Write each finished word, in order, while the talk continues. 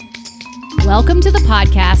Welcome to the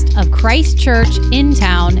podcast of Christ Church in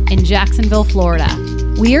Town in Jacksonville, Florida.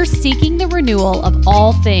 We are seeking the renewal of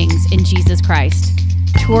all things in Jesus Christ.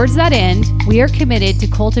 Towards that end, we are committed to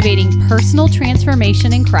cultivating personal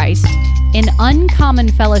transformation in Christ, an uncommon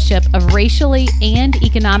fellowship of racially and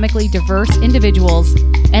economically diverse individuals,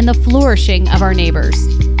 and the flourishing of our neighbors.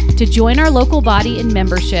 To join our local body in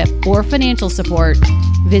membership or financial support,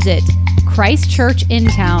 visit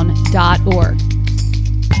christchurchintown.org.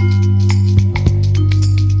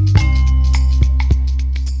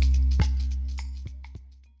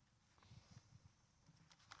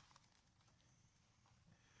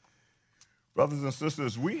 Brothers and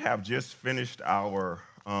sisters, we have just finished our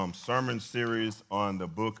sermon series on the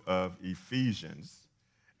book of Ephesians,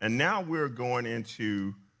 and now we're going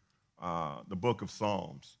into the book of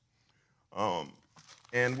Psalms.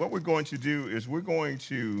 And what we're going to do is we're going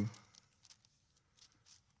to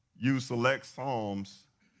use select Psalms,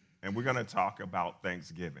 and we're going to talk about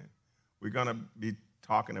Thanksgiving. We're going to be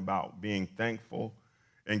talking about being thankful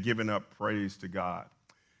and giving up praise to God.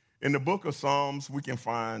 In the book of Psalms, we can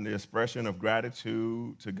find the expression of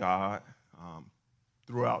gratitude to God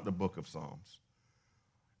throughout the book of Psalms.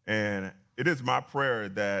 And it is my prayer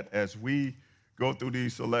that as we go through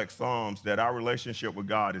these select Psalms, that our relationship with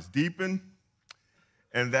God is deepened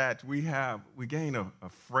and that we gain a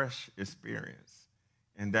fresh experience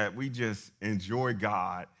and that we just enjoy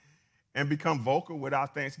God and become vocal with our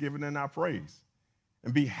thanksgiving and our praise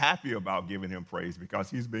and be happy about giving him praise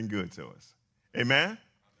because he's been good to us. Amen?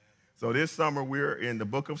 So this summer, we're in the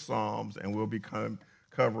book of Psalms, and we'll be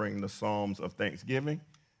covering the Psalms of Thanksgiving.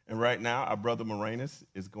 And right now, our brother Moranis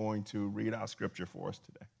is going to read our scripture for us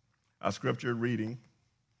today. Our scripture reading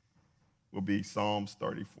will be Psalms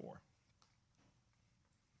 34.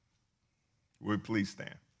 Will you please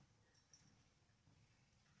stand?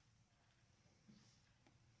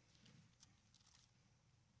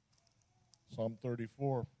 Psalm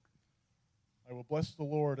 34. I will bless the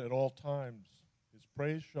Lord at all times. His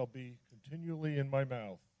praise shall be continually in my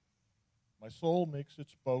mouth. My soul makes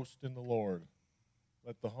its boast in the Lord.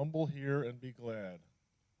 Let the humble hear and be glad.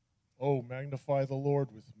 Oh, magnify the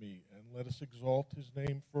Lord with me, and let us exalt his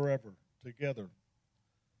name forever, together.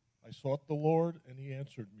 I sought the Lord, and he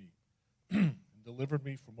answered me, and delivered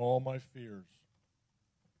me from all my fears.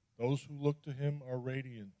 Those who look to him are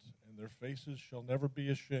radiant, and their faces shall never be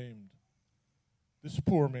ashamed. This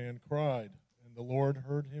poor man cried, and the Lord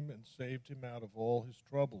heard him and saved him out of all his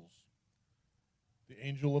troubles. The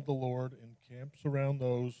angel of the Lord encamps around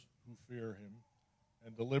those who fear him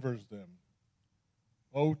and delivers them.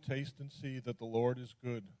 Oh, taste and see that the Lord is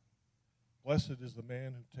good. Blessed is the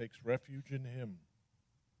man who takes refuge in him.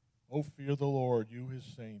 Oh, fear the Lord, you his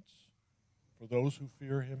saints, for those who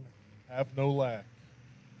fear him have no lack.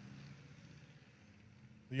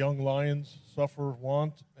 The young lions suffer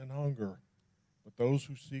want and hunger, but those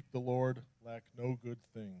who seek the Lord lack no good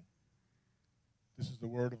thing. This is the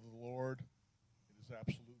word of the Lord. It is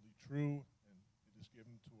absolutely true, and it is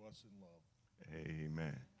given to us in love.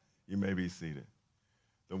 Amen. You may be seated.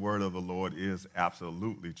 The word of the Lord is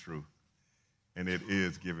absolutely true, and it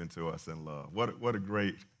is given to us in love. What a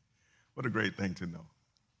great thing to know,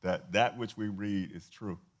 that which we read is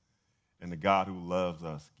true, and the God who loves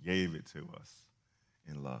us gave it to us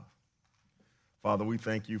in love. Father, we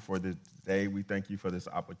thank you for this day. We thank you for this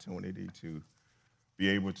opportunity to be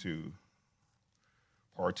able to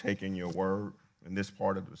partake in your word in this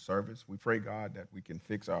part of the service. We pray, God, that we can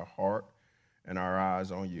fix our heart and our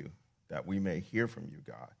eyes on you, that we may hear from you,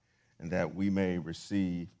 God, and that we may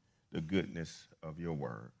receive the goodness of your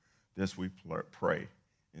word. This we pray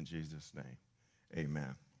in Jesus' name.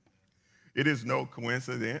 Amen. It is no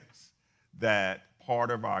coincidence that part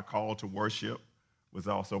of our call to worship was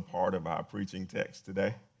also part of our preaching text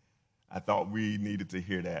today. I thought we needed to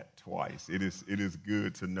hear that twice. It is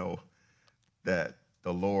good to know that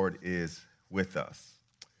the Lord is with us.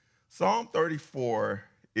 Psalm 34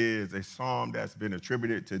 is a psalm that's been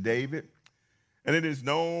attributed to David, and it is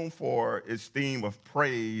known for its theme of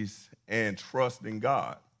praise and trust in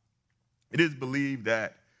God. It is believed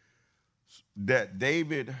that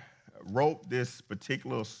David wrote this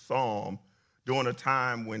particular psalm during a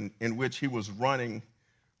time in which he was running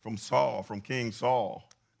from King Saul.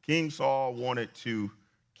 King Saul wanted to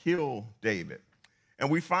kill David. And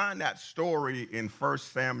we find that story in 1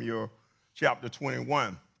 Samuel chapter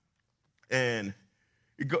 21. And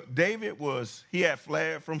David had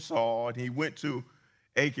fled from Saul, and he went to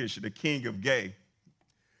Achish, the king of Gath.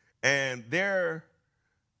 And there,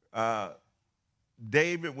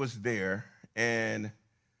 David was there, and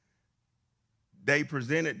they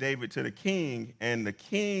presented David to the king, and the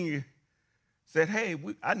king said, hey,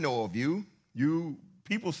 I know of you.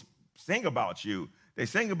 People sing about you. They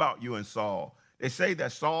sing about you and Saul. They say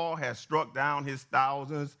that Saul has struck down his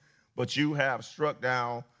thousands, but you have struck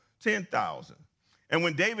down 10,000. And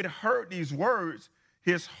when David heard these words,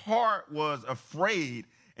 his heart was afraid,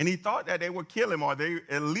 and he thought that they would kill him, or they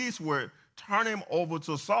at least would turn him over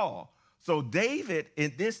to Saul. So David,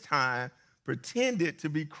 in this time, pretended to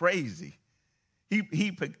be crazy.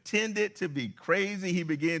 He pretended to be crazy. He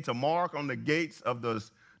began to mark on the gates of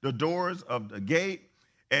the doors of the gate,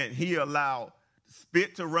 and he allowed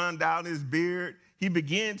spit to run down his beard. He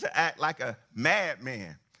began to act like a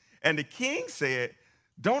madman. And the king said,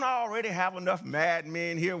 don't I already have enough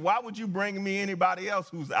madmen here? Why would you bring me anybody else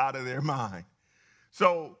who's out of their mind?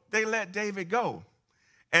 So they let David go.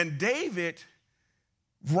 And David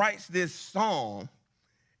writes this psalm,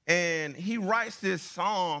 and he writes this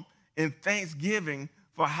psalm in thanksgiving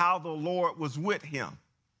for how the Lord was with him.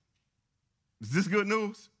 Is this good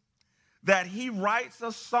news? That he writes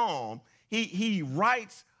a psalm. He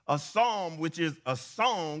writes a psalm, which is a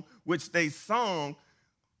song which they sung,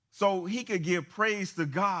 so he could give praise to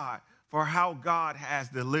God for how God has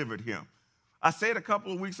delivered him. I said a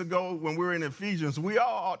couple of weeks ago when we were in Ephesians, we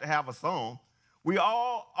all ought to have a song. We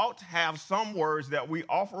all ought to have some words that we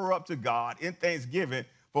offer up to God in thanksgiving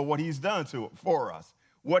for what he's done for us,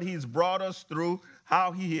 what he's brought us through,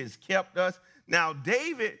 how he has kept us. Now,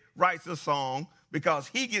 David writes a song because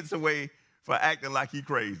he gets away for acting like he's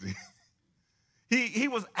crazy. He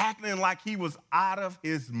was acting like he was out of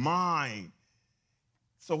his mind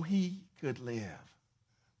so he could live.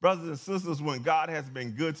 Brothers and sisters, when God has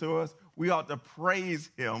been good to us, we ought to praise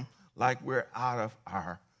him like we're out of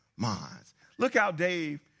our minds. Look how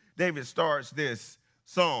David starts this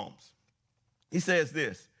Psalms. He says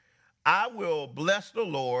this, I will bless the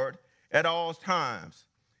Lord at all times.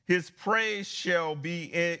 His praise shall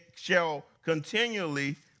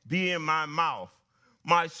continually be in my mouth.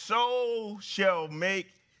 My soul shall make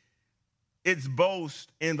its boast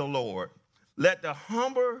in the Lord. Let the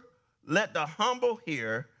humble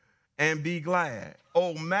hear and be glad.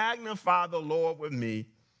 Oh, magnify the Lord with me,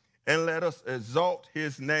 and let us exalt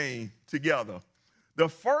his name together. The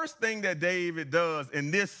first thing that David does in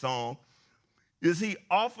this song is he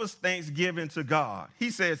offers thanksgiving to God. He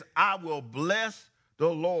says, I will bless the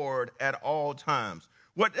Lord at all times.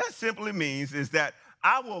 What that simply means is that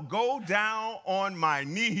I will go down on my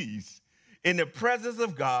knees in the presence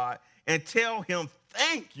of God and tell him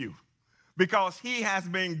thank you because he has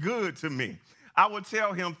been good to me. I will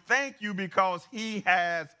tell him thank you because he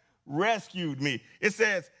has rescued me. It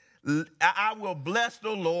says, I will bless the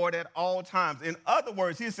Lord at all times. In other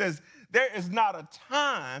words, he says, there is not a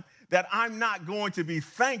time that I'm not going to be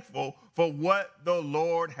thankful for what the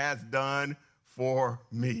Lord has done for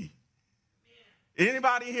me.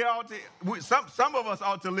 Anybody here some of us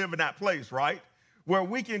ought to live in that place, right? Where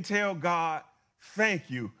we can tell God, thank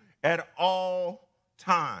you at all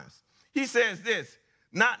times. He says this,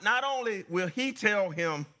 not only will he tell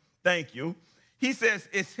him thank you, he says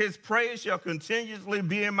it's his praise shall continuously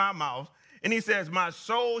be in my mouth. And he says, my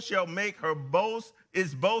soul shall make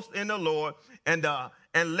its boast in the Lord,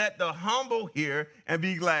 and let the humble hear and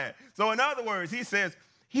be glad. So in other words, he says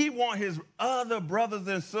he wants his other brothers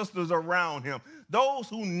and sisters around him, those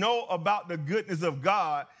who know about the goodness of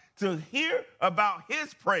God, to hear about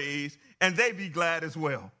his praise, and they be glad as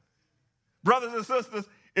well. Brothers and sisters,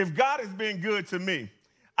 if God has been good to me,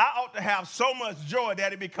 I ought to have so much joy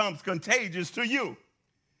that it becomes contagious to you.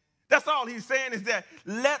 That's all he's saying, is that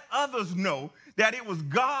let others know that it was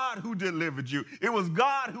God who delivered you. It was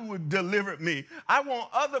God who delivered me. I want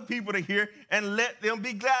other people to hear and let them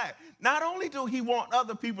be glad. Not only do he want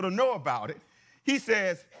other people to know about it, he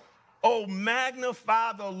says, oh,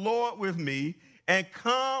 magnify the Lord with me and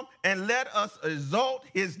come and let us exalt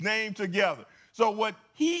his name together. So what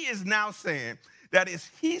he is now saying, that is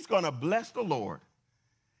he's going to bless the Lord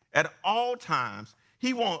at all times.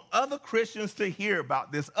 He wants other Christians to hear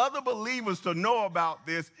about this, other believers to know about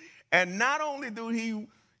this. And not only do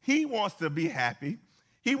he wants to be happy,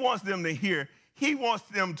 he wants them to hear, he wants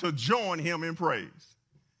them to join him in praise.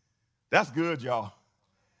 That's good, y'all.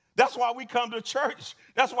 That's why we come to church.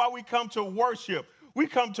 That's why we come to worship. We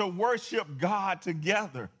come to worship God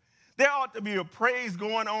together. There ought to be a praise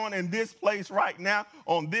going on in this place right now,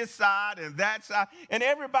 on this side and that side. And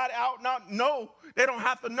everybody ought not know, they don't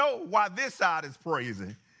have to know why this side is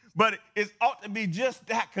praising. But it ought to be just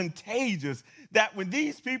that contagious, that when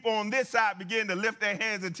these people on this side begin to lift their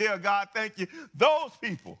hands and tell God thank you, those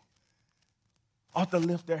people ought to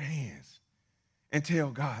lift their hands and tell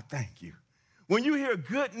God thank you. When you hear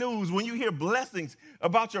good news, when you hear blessings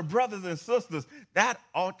about your brothers and sisters, that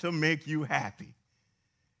ought to make you happy.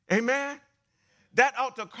 Amen? that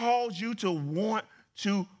ought to cause you to want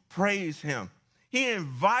to praise him. He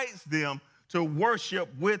invites them to worship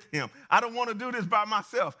with him. I don't want to do this by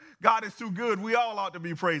myself. God is too good. We all ought to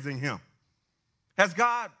be praising him.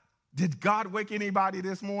 Did God wake anybody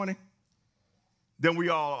this morning? Then we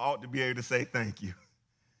all ought to be able to say thank you.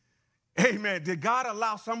 Amen. Did God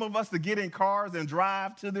allow some of us to get in cars and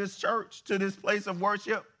drive to this church, to this place of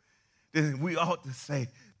worship? Then we ought to say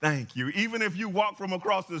thank you. Even if you walk from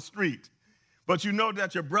across the street, but you know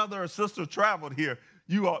that your brother or sister traveled here,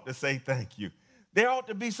 you ought to say thank you. There ought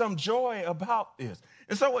to be some joy about this.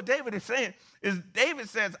 And so what David is saying is, David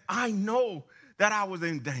says, I know that I was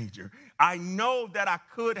in danger. I know that I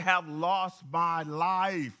could have lost my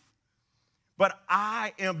life. But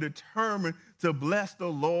I am determined to bless the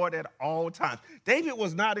Lord at all times. David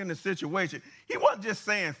was not in a situation. He wasn't just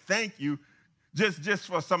saying thank you just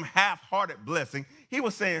for some half-hearted blessing. He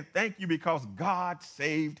was saying thank you because God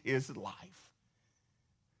saved his life.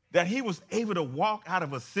 That he was able to walk out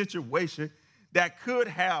of a situation that could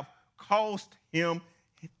have cost him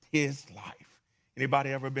his life.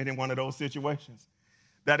 Anybody ever been in one of those situations?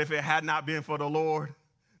 That if it had not been for the Lord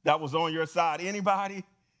that was on your side, anybody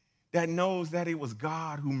that knows that it was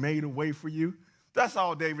God who made a way for you? That's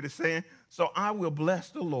all David is saying. So I will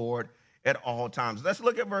bless the Lord at all times. Let's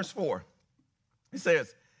look at verse 4. It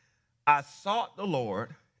says, I sought the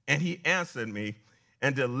Lord, and he answered me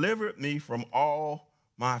and delivered me from all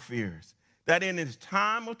my fears. That in his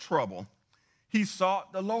time of trouble, he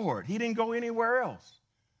sought the Lord. He didn't go anywhere else.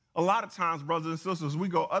 A lot of times, brothers and sisters, we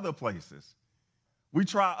go other places. We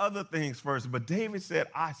try other things first. But David said,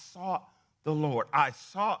 I sought the Lord. I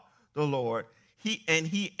sought the Lord.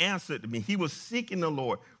 He answered me. He was seeking the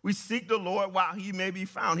Lord. We seek the Lord while he may be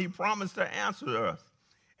found. He promised to answer us.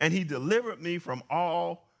 And he delivered me from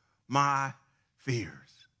all my fears.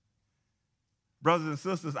 Brothers and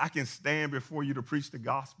sisters, I can stand before you to preach the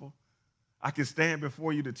gospel. I can stand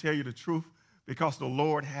before you to tell you the truth because the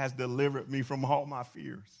Lord has delivered me from all my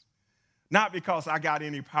fears. Not because I got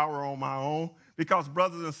any power on my own, because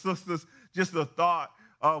brothers and sisters, just the thought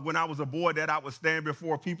when I was a boy that I would stand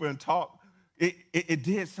before people and talk, it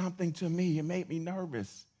did something to me. It made me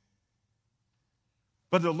nervous.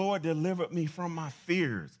 But the Lord delivered me from my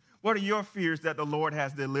fears. What are your fears that the Lord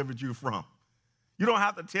has delivered you from? You don't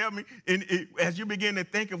have to tell me. As you begin to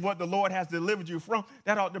think of what the Lord has delivered you from,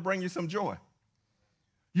 that ought to bring you some joy.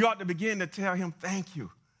 You ought to begin to tell him thank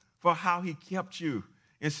you for how he kept you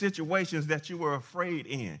in situations that you were afraid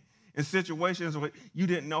in situations where you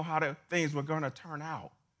didn't know how things were going to turn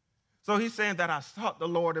out. So he's saying that I sought the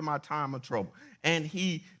Lord in my time of trouble, and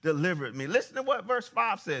he delivered me. Listen to what verse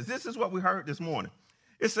 5 says. This is what we heard this morning.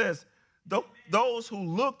 It says, those who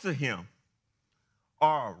look to him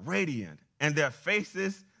are radiant, and their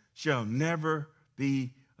faces shall never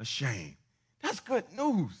be ashamed. That's good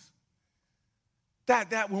news.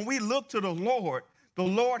 That when we look to the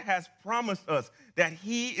Lord has promised us that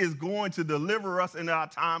he is going to deliver us in our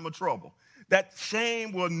time of trouble. That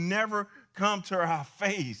shame will never come to our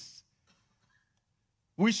face.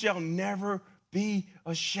 We shall never be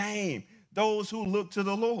ashamed. Those who look to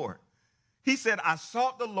the Lord. He said, I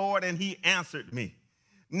sought the Lord and he answered me.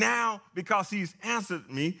 Now, because he's answered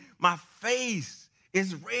me, my face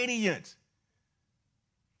is radiant.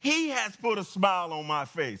 He has put a smile on my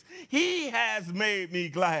face. He has made me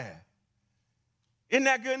glad. Isn't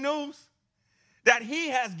that good news? That he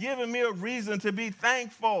has given me a reason to be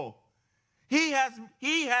thankful. He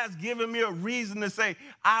has given me a reason to say,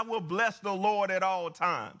 I will bless the Lord at all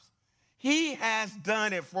times. He has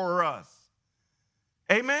done it for us.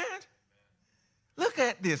 Amen? Look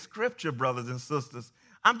at this scripture, brothers and sisters.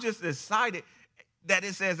 I'm just excited that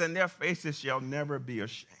it says, and their faces shall never be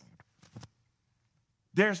ashamed.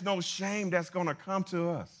 There's no shame that's going to come to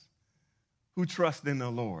us who trust in the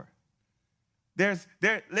Lord. There's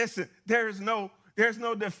no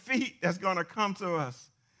defeat that's going to come to us.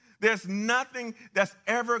 There's nothing that's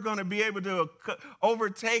ever going to be able to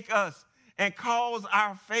overtake us and cause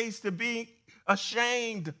our face to be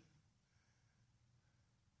ashamed.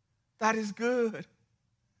 That is good.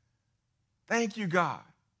 Thank you, God,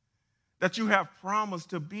 that you have promised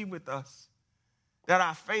to be with us, that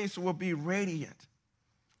our face will be radiant.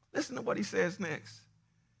 Listen to what he says next.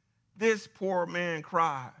 This poor man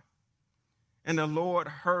cried, and the Lord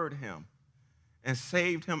heard him and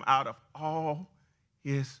saved him out of all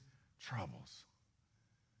his troubles.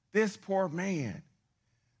 This poor man,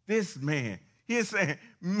 this man, he is saying,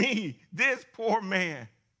 me, this poor man,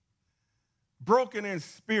 broken in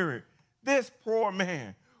spirit, this poor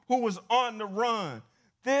man who was on the run,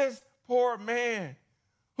 this poor man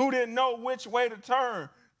who didn't know which way to turn,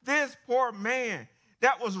 this poor man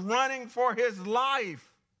that was running for his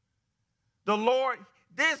life. The Lord,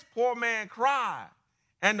 this poor man cried,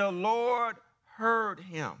 and the Lord heard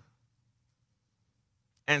him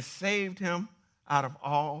and saved him out of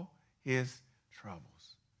all his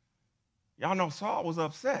troubles. Y'all know Saul was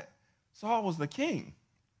upset. Saul was the king.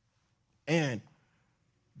 And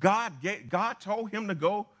God told him to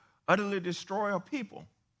go utterly destroy a people.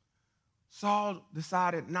 Saul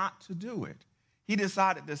decided not to do it. He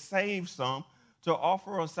decided to save some to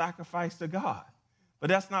offer a sacrifice to God. But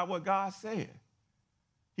that's not what God said.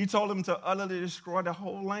 He told him to utterly destroy the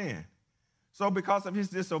whole land. So because of his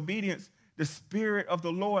disobedience, the Spirit of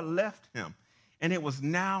the Lord left him, and it was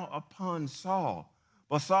now upon Saul.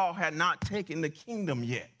 But Saul had not taken the kingdom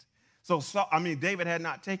yet. David had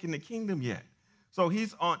not taken the kingdom yet. So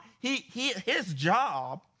his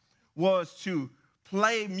job was to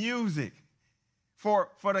play music for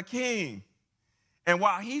the king. And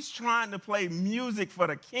while he's trying to play music for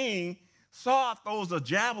the king, Saul throws a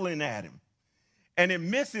javelin at him, and it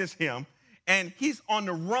misses him, and he's on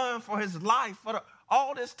the run for his life for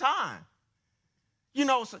all this time. You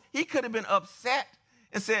know, so he could have been upset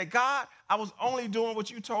and said, God, I was only doing what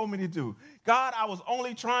you told me to do. God, I was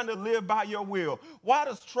only trying to live by your will. Why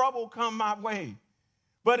does trouble come my way?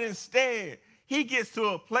 But instead, he gets to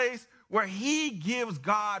a place where he gives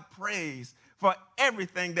God praise for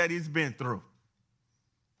everything that he's been through.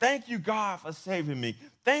 Thank you, God, for saving me.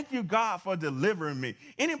 Thank you, God, for delivering me.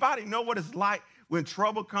 Anybody know what it's like when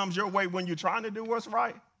trouble comes your way when you're trying to do what's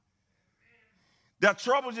right? That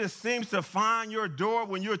trouble just seems to find your door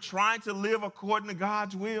when you're trying to live according to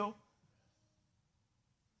God's will.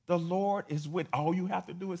 The Lord is with. All you have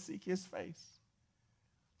to do is seek his face.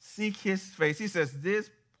 Seek his face. He says,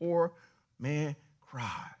 this poor man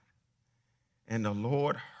cried, and the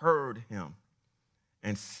Lord heard him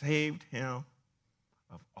and saved him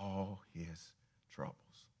of all his troubles.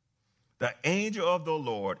 The angel of the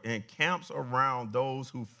Lord encamps around those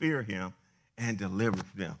who fear him and delivers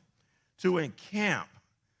them. To encamp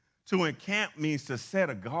means to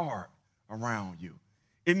set a guard around you.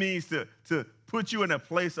 It means to put you in a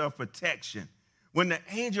place of protection. When the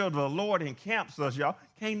angel of the Lord encamps us, y'all,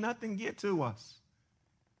 can't nothing get to us.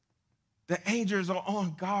 The angels are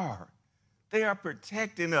on guard. They are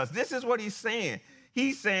protecting us. This is what he's saying.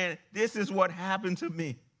 He's saying, this is what happened to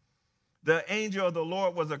me. The angel of the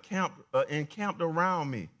Lord was encamped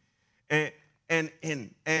around me. And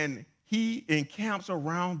he encamps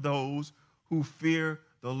around those who fear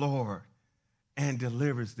the Lord and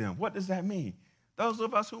delivers them. What does that mean? Those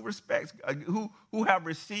of us who respect, who have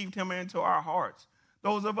received him into our hearts.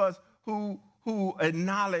 Those of us who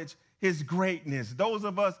acknowledge his greatness. Those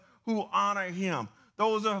of us who honor him.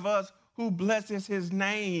 Those of us who blesses his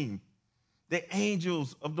name. The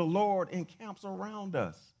angels of the Lord encamps around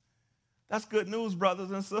us. That's good news,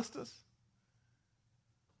 brothers and sisters.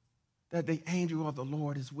 That the angel of the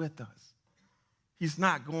Lord is with us. He's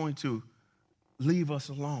not going to leave us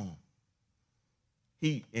alone.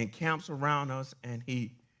 He encamps around us and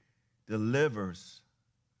he delivers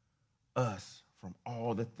us from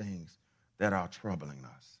all the things that are troubling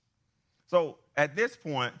us. So at this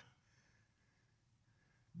point,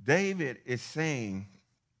 David is saying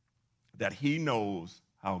that he knows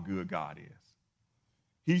how good God is.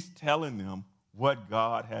 He's telling them what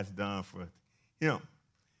God has done for him.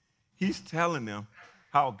 He's telling them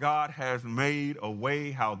how God has made a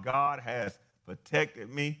way, how God has protected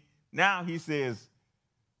me. Now he says,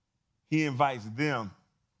 he invites them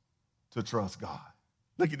to trust God.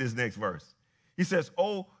 Look at this next verse. He says,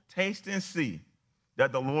 oh, taste and see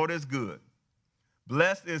that the Lord is good.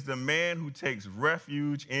 Blessed is the man who takes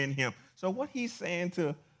refuge in him. So what he's saying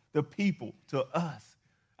to the people, to us,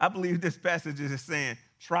 I believe this passage is saying,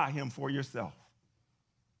 try him for yourself.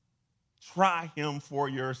 Try him for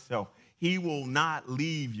yourself. He will not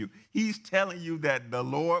leave you. He's telling you that the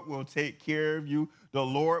Lord will take care of you. The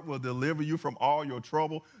Lord will deliver you from all your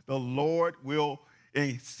trouble. The Lord will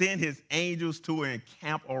send his angels to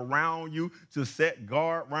encamp around you, to set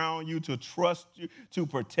guard around you, to trust you, to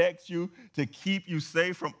protect you, to keep you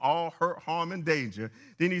safe from all hurt, harm, and danger.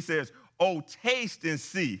 Then he says, oh, taste and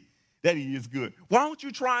see that he is good. Why don't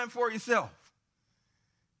you try him for yourself?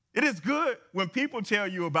 It is good when people tell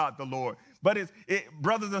you about the Lord. But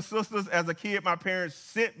brothers and sisters, as a kid, my parents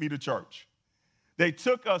sent me to church. They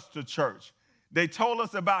took us to church. They told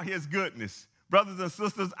us about his goodness. Brothers and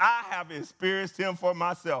sisters, I have experienced him for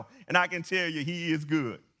myself, and I can tell you he is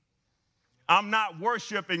good. I'm not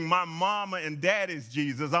worshiping my mama and daddy's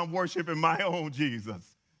Jesus. I'm worshiping my own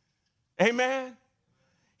Jesus. Amen?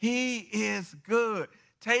 He is good.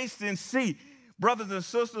 Taste and see. Brothers and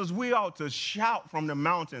sisters, we ought to shout from the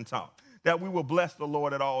mountaintop that we will bless the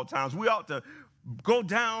Lord at all times. We ought to go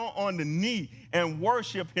down on the knee and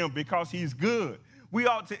worship him because he's good. We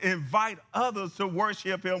ought to invite others to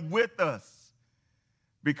worship him with us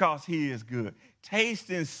because he is good. Taste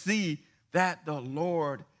and see that the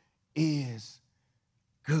Lord is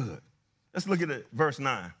good. Let's look at it, verse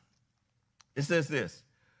 9. It says this,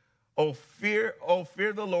 O fear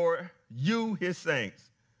the Lord, you his saints,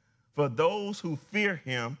 for those who fear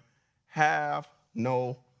him have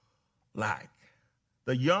no lack.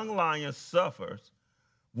 The young lion suffers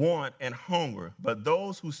want and hunger, but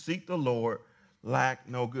those who seek the Lord lack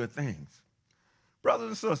no good things. Brothers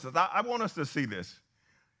and sisters, I want us to see this.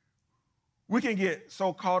 We can get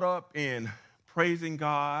so caught up in praising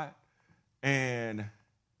God, and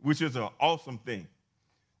which is an awesome thing.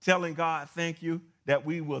 Telling God thank you, that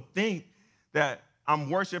we will think that I'm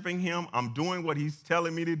worshiping him, I'm doing what he's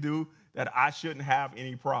telling me to do, that I shouldn't have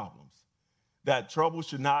any problems, that trouble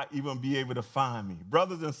should not even be able to find me.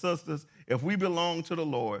 Brothers and sisters, if we belong to the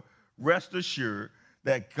Lord, rest assured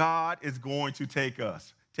that God is going to take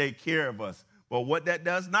care of us. But what that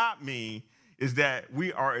does not mean is that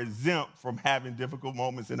we are exempt from having difficult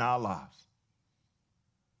moments in our lives.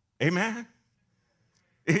 Amen?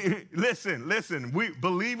 Listen, we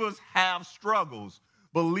believers have struggles.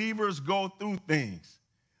 Believers go through things.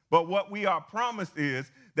 But what we are promised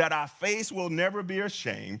is that our face will never be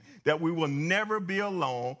ashamed, that we will never be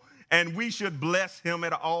alone, and we should bless him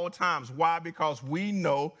at all times. Why? Because we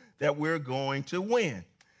know that we're going to win.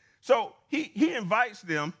 So he invites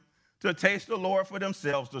them to taste the Lord for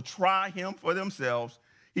themselves, to try him for themselves.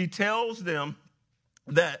 He tells them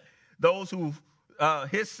that those who,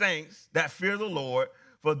 his saints that fear the Lord,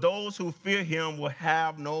 for those who fear him will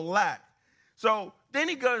have no lack. So then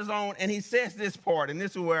he goes on and he says this part, and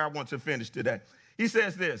this is where I want to finish today. He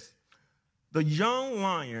says this, the young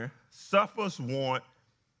lion suffers want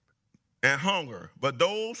and hunger, but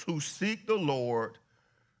those who seek the Lord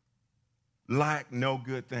lack no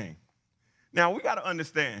good thing. Now, we got to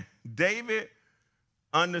understand, David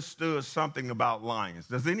understood something about lions.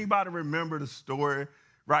 Does anybody remember the story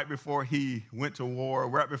right before he went to war,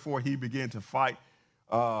 right before he began to fight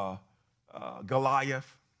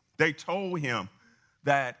Goliath? They told him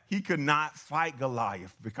that he could not fight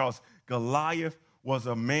Goliath because Goliath was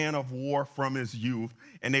a man of war from his youth.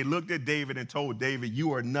 And they looked at David and told David,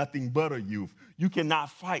 you are nothing but a youth. You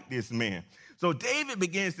cannot fight this man. So David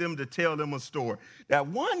begins to tell them a story that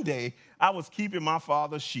one day I was keeping my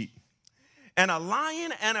father's sheep, and a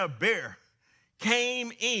lion and a bear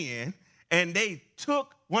came in and they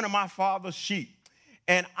took one of my father's sheep.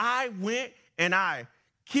 And I went and I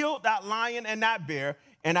killed that lion and that bear,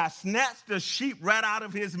 and I snatched the sheep right out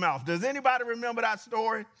of his mouth. Does anybody remember that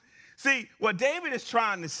story? See, what David is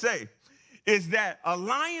trying to say is that a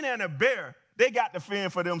lion and a bear, they got to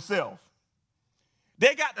fend for themselves.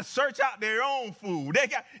 They got to search out their own food.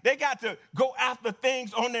 They got to go after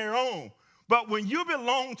things on their own. But when you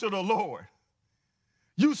belong to the Lord,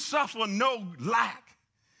 you suffer no lack.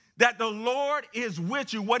 That the Lord is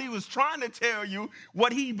with you. What he was trying to tell you,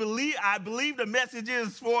 I believe the message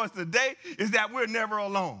is for us today, is that we're never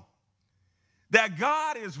alone. That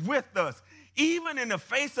God is with us, even in the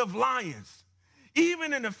face of lions,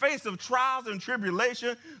 even in the face of trials and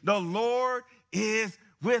tribulation, the Lord is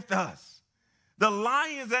with us. The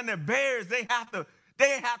lions and the bears, they have to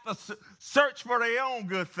search for their own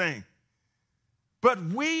good thing. But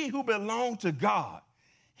we who belong to God,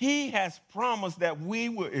 he has promised that we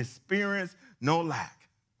will experience no lack.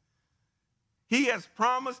 He has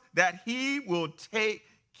promised that he will take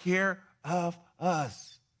care of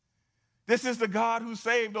us. This is the God who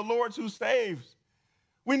saved, the Lord who saves.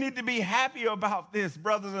 We need to be happy about this,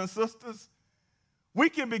 brothers and sisters. We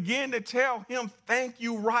can begin to tell him thank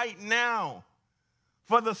you right now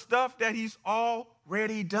for the stuff that he's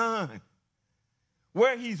already done.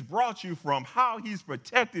 Where he's brought you from, how he's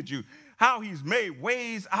protected you, how he's made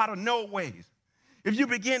ways out of no ways. If you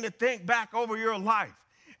begin to think back over your life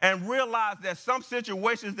and realize that some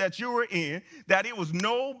situations that you were in, that it was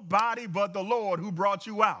nobody but the Lord who brought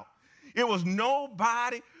you out. It was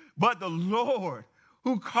nobody but the Lord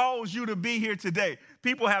who caused you to be here today.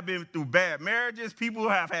 People have been through bad marriages. People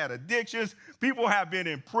have had addictions. People have been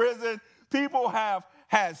in prison. People have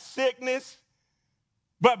had sickness.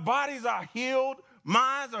 But bodies are healed.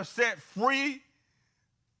 Minds are set free.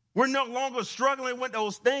 We're no longer struggling with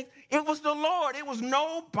those things. It was the Lord. It was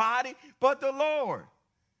nobody but the Lord.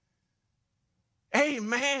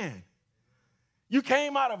 Amen. You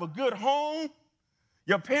came out of a good home.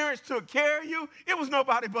 Your parents took care of you. It was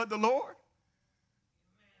nobody but the Lord.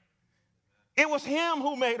 It was him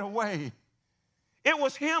who made a way. It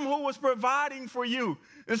was him who was providing for you.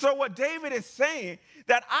 And so what David is saying,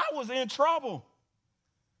 that I was in trouble,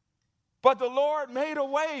 but the Lord made a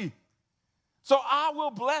way. So I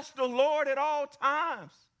will bless the Lord at all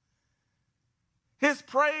times. His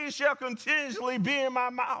praise shall continually be in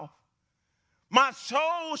my mouth. My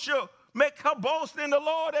soul shall make her boast in the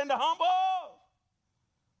Lord, and the humble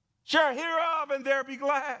shall hear of and there be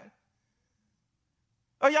glad.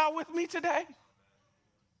 Are y'all with me today?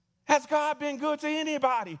 Has God been good to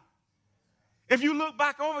anybody? If you look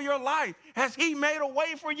back over your life, has he made a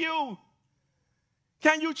way for you?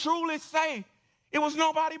 Can you truly say it was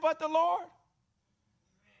nobody but the Lord?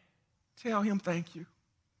 Tell him thank you.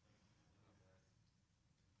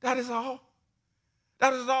 That is all.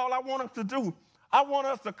 That is all I want us to do. I want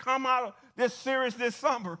us to come out of this series this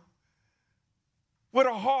summer with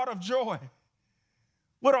a heart of joy,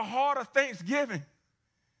 with a heart of thanksgiving.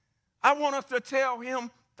 I want us to tell him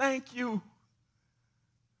thank you.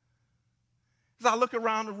 As I look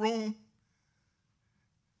around the room,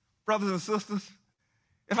 brothers and sisters,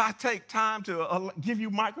 if I take time to give you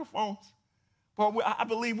microphones, but I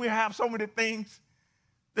believe we have so many things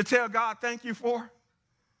to tell God thank you for,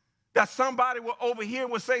 that somebody over here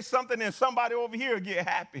will say something and somebody over here will get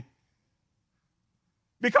happy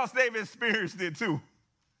because they've experienced it too.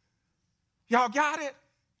 Y'all got it?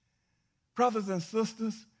 Brothers and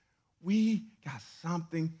sisters, we got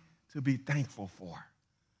something to be thankful for.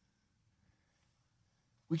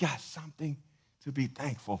 We got something to be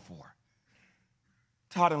thankful for.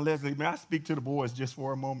 Todd and Leslie, may I speak to the boys just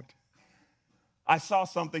for a moment? I saw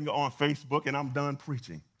something on Facebook, and I'm done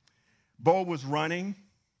preaching. Bo was running,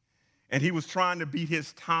 and he was trying to beat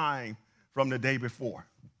his time from the day before.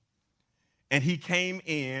 And he came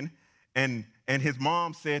in, and his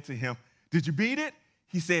mom said to him, "Did you beat it?"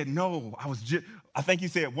 He said, "No, I think he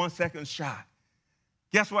said 1 second shy."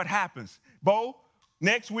 Guess what happens? Bo,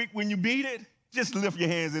 next week when you beat it, just lift your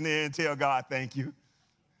hands in the air and tell God thank you.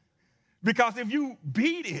 Because if you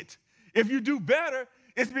beat it, if you do better,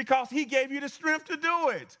 it's because he gave you the strength to do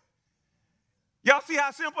it. Y'all see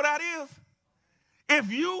how simple that is?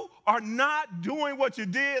 If you are not doing what you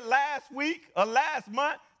did last week or last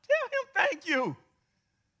month, tell him thank you.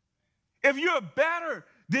 If you're better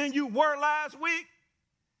than you were last week,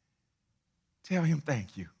 tell him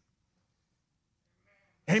thank you.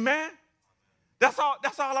 Amen? That's all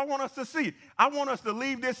I want us to see. I want us to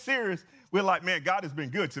leave this series. We're like, man, God has been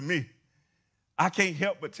good to me. I can't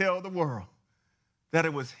help but tell the world that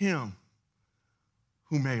it was him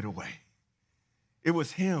who made a way. It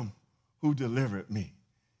was him who delivered me.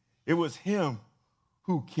 It was him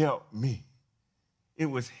who kept me. It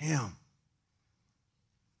was him.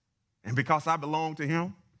 And because I belong to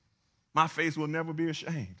him, my face will never be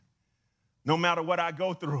ashamed. No matter what I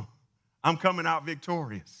go through, I'm coming out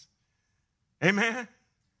victorious. Amen?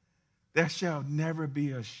 There shall never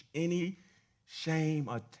be any shame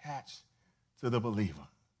attached to the believer.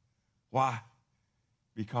 Why?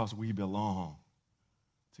 Because we belong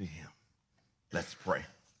to him. Let's pray.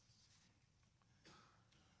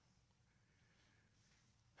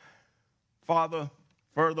 Father,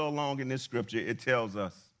 further along in this scripture, it tells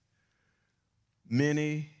us,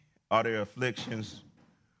 many are the afflictions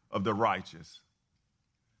of the righteous,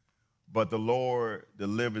 but the Lord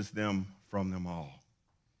delivers them from them all.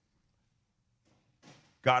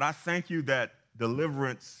 God, I thank you that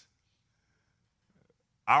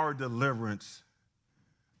our deliverance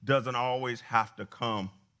doesn't always have to come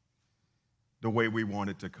the way we want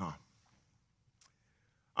it to come.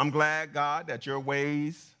 I'm glad, God, that your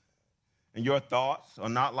ways and your thoughts are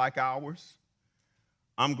not like ours.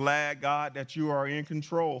 I'm glad, God, that you are in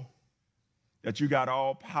control, that you got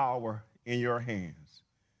all power in your hands,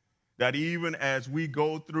 that even as we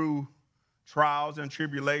go through trials and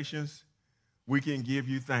tribulations, we can give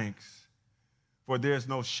you thanks, for there's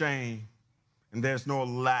no shame and there's no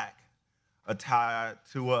lack tied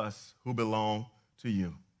to us who belong to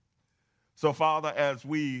you. So, Father, as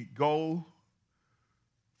we go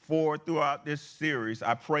forward throughout this series,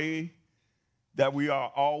 I pray that we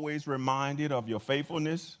are always reminded of your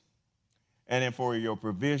faithfulness and for your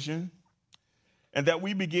provision, and that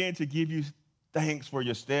we begin to give you thanks for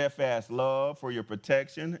your steadfast love, for your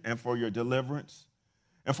protection, and for your deliverance,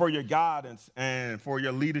 and for your guidance, and for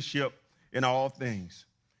your leadership in all things.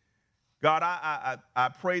 God, I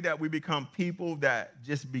pray that we become people that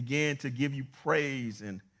just begin to give you praise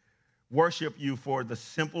and worship you for the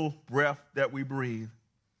simple breath that we breathe,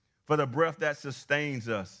 for the breath that sustains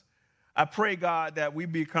us. I pray, God, that we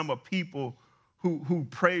become a people who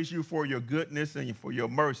praise you for your goodness and for your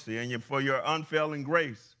mercy and for your unfailing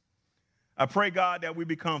grace. I pray, God, that we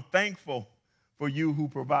become thankful for you who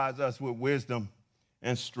provides us with wisdom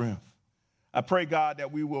and strength. I pray, God,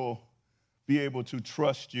 that we will be able to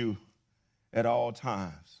trust you at all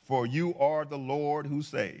times. For you are the Lord who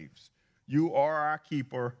saves. You are our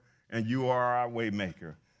keeper, and you are our way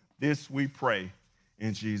maker. This we pray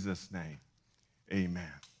in Jesus' name.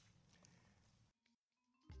 Amen.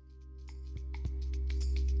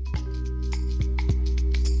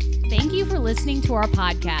 Thank you for listening to our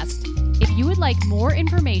podcast. If you would like more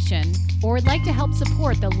information or would like to help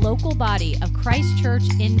support the local body of Christ Church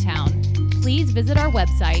in Town, please visit our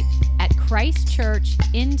website at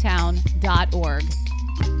christchurchintown.org.